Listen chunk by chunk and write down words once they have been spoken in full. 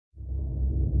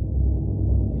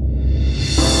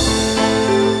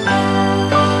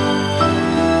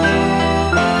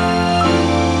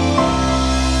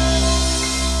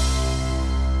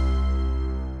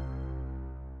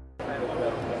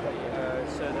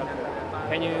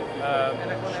Can you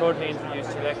shortly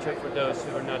introduce your lecture for those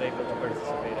who are not able to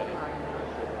participate in it?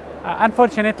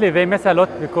 Unfortunately, they miss a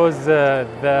lot because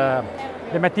the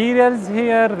materials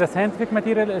here, the scientific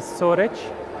material is so rich,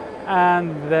 and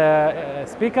the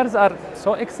speakers are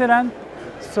so excellent.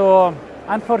 So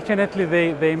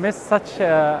unfortunately, they miss such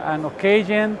an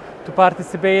occasion to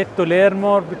participate, to learn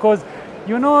more, because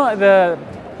you know the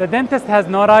dentist has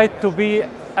no right to be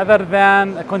other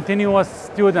than continuous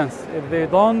students. If they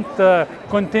don't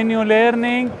continue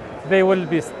learning, they will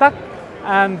be stuck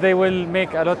and they will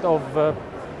make a lot of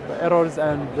errors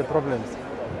and problems.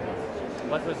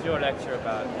 What was your lecture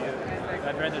about?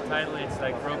 I've read the title, it's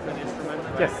like broken instrument,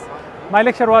 right? Yes. My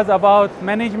lecture was about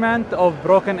management of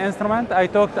broken instrument. I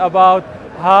talked about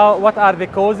what are the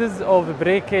causes of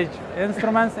breakage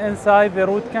instruments inside the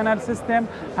root canal system,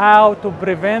 how to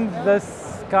prevent this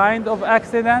kind of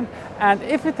accident, and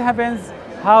if it happens,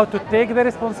 how to take the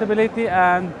responsibility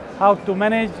and how to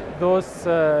manage those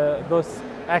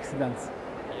accidents.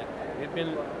 Yeah. We've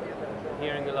been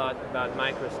hearing a lot about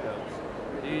microscopes.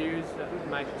 Do you use a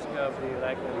microscope? Do you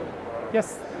like them?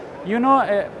 Yes. You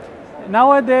know,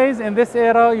 nowadays in this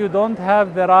era, you don't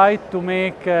have the right to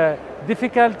make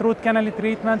difficult root canal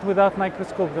treatment without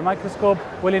microscope. The microscope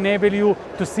will enable you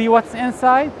to see what's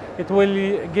inside. It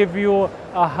will give you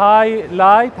a high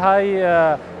light,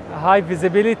 high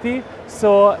visibility.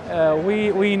 So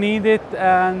we need it,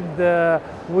 and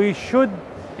we should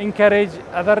encourage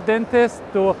other dentists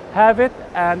to have it,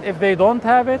 and if they don't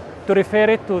have it, to refer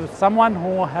it to someone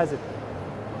who has it.